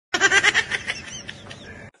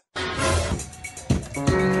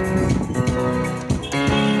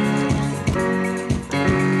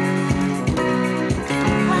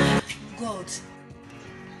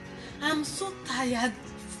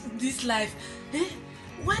this life? Eh?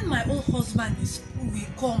 When my own husband will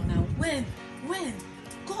come now? When?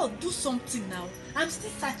 God, do something now. I'm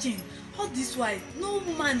still searching. All this while, no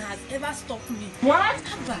man has ever stopped me. What?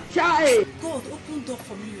 Abba, Child. God, open door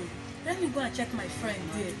for me. Let me go and check my friend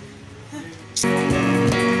there.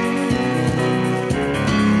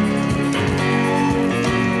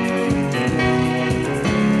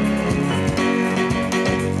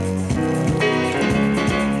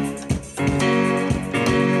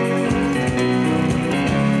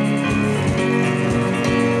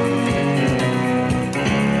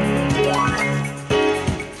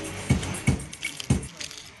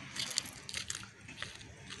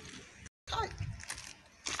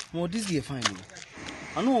 Well, this girl fine.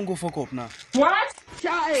 I don't want to go fuck up now. What?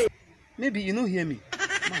 Child. Maybe you don't hear me.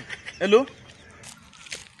 Man. Hello?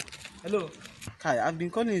 Hello. Kai, I've been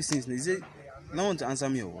calling you since. Is it not want to answer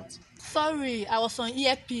me or what? Sorry, I was on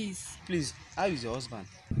earpiece. Please, how is your husband?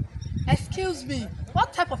 Excuse me,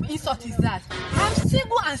 what type of insult is that? I'm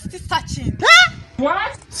single and still searching.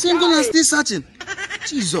 What? Single and still searching.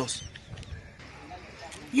 Jesus.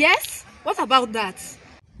 Yes? What about that?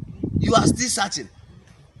 You are still searching.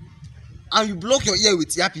 And you block your ear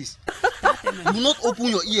with earpiece. You will not open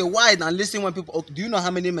your ear wide and listen when people. Do you know how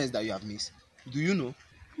many men that you have missed? Do you know?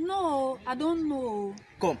 No, I don't know.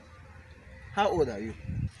 Come. How old are you?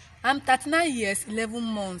 I'm 39 years, 11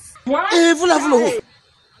 months. What? Hey, full.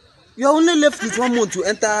 You are only left with 1 month to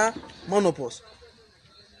enter menopause.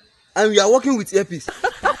 And you are working with earpiece.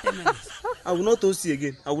 I will not toast you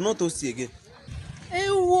again. Hey,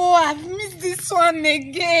 whoa, I've missed this one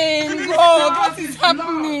again. God, what is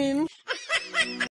happening?